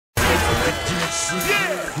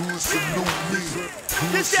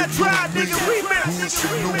This that Tribe nigga remix.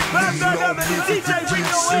 DJ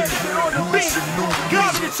Rico Anderson on the beat.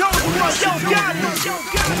 Gotti the chosen one, yo Gotti.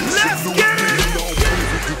 Let's get it.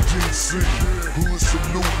 Who is some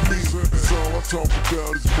new me? That's all I talk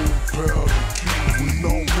about is moving power and keys. We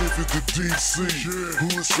know living to DC. Who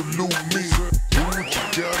is some new me? Do what you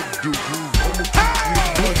gotta do.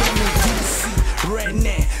 I'm in DC right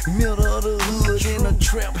now, middle of the hood in a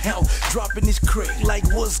trap house, dropping this crack like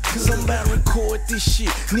what's good. Somebody record this shit,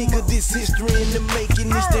 nigga. This history in the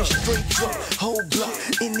making. It's that straight drop, whole block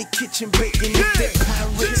in the kitchen baking. It's that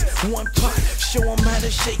Pyrex, one pot. Show 'em how to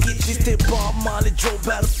shake it. This that Bob Marley drove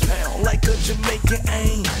out a pound like a Jamaican. I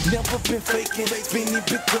ain't never been faking. Spin it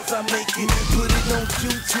because I make it. Put it on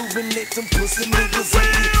YouTube and let them pussy niggas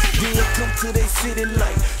hate it. Then come to they city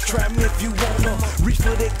like, try me if you wanna. Reach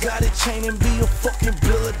for that Gotti chain and be a fucking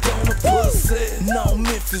blood donor pussy. No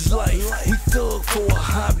Memphis life, we thug for a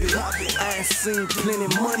hobby. I ain't seen plenty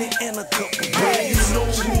money and a couple Hey, you know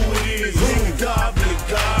who it is, nigga, God.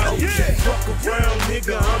 Okay. Fuck around,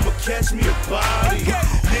 nigga, I'ma catch me a body.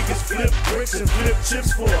 Niggas flip bricks and flip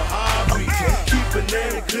chips for a hobby. Keep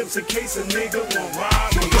banana clips in case a nigga won't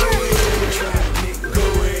rob me. Go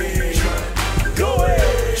ahead, go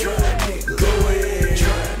ahead, go ahead,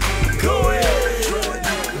 go ahead,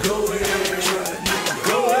 go ahead,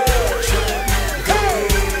 go ahead.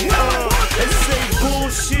 They say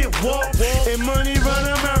bullshit walk and money run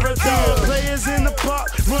a marathon. Players in the park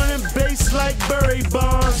running bass like Burry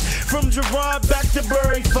Bonds. From Gerard back to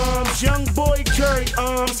Burry Farms, young boy carry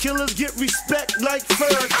arms. Killers get respect like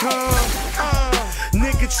Farrakhan.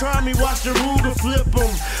 Nigga try me, watch the Ruger flip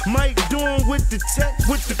 'em. Might do 'em with the tech,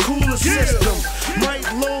 with the cooler system. Might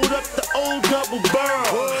load up the old double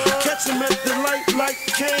barrel. Catch 'em at the light like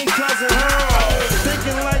Kane, Cousin Earl.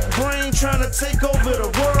 Thinking like Brain, trying to take over the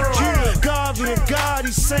world. Garvey and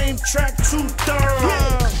Gotti, same track,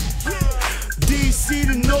 2/3. DC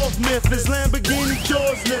to North Memphis, Lamborghini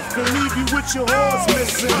doors lifting, leave you with your horse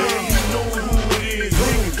missing. You know who it is,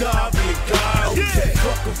 nigga, God. Okay.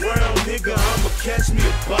 Fuck around, nigga, I'ma catch me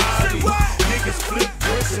a body. Niggas flip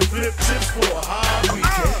bricks and flip chips for a hobby.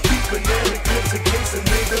 Keep banana clips in case a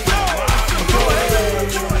nigga will rob me. Go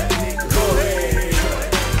ahead, go ahead,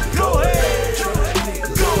 go ahead,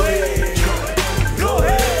 go ahead, go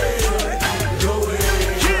ahead, go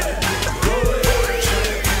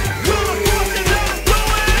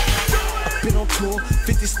I've been on tour,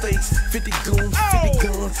 50 states, 50 goons, 50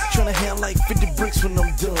 guns. Tryna have like 50 bricks when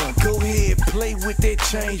I'm done. Go ahead, play with that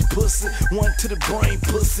change, pussy. One to the brain,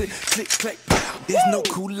 pussy. Click, clack, pow. There's no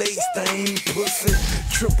Kool-Aid stain, pussy.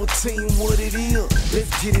 Triple team, what it is? Let's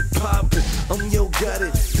get it poppin'. I'm yo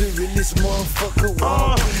Gotti, the realest motherfucker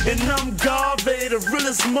walkin'. And I'm Garvey, the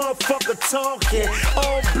realest motherfucker talking.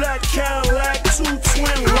 All black Cadillac, 2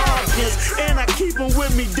 twin Larkins. And I keep 'em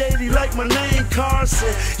with me daily like my name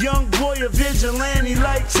Carson. Young boy a vigilante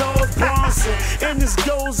like Charles Bronson. And this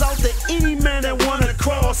goes out to any man that wanna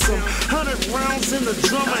cross him. 100 rounds in the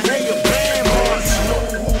drummer, hey, a band boss. You know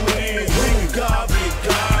who it is, nigga, God.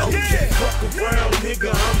 Okay. Fuck around, nigga,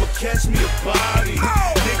 I'ma catch me a body.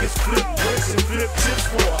 Niggas flip bricks and flip chips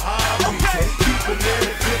for a hobby. Keep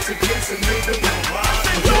banana clips in case a nigga won't rob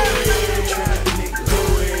me.